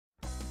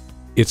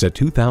It's a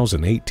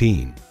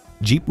 2018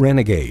 Jeep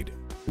Renegade.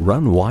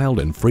 Run wild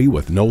and free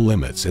with no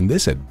limits in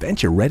this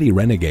adventure-ready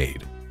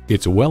Renegade.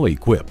 It's well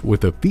equipped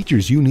with the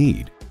features you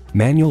need: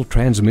 manual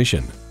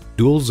transmission,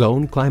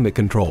 dual-zone climate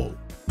control,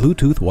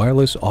 Bluetooth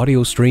wireless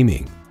audio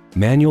streaming,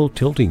 manual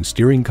tilting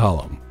steering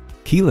column,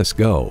 keyless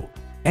go,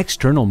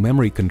 external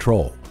memory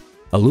control,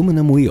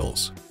 aluminum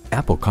wheels,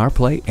 Apple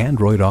CarPlay,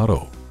 Android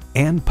Auto,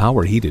 and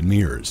power heated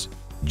mirrors.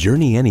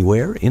 Journey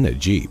anywhere in a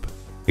Jeep.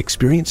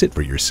 Experience it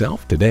for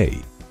yourself today.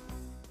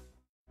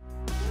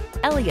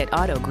 Elliott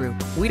Auto Group.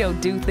 We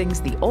don't do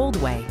things the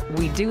old way,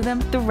 we do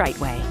them the right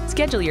way.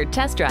 Schedule your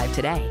test drive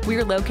today.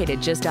 We're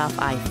located just off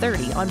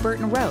I-30 on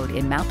Burton Road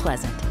in Mount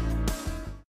Pleasant.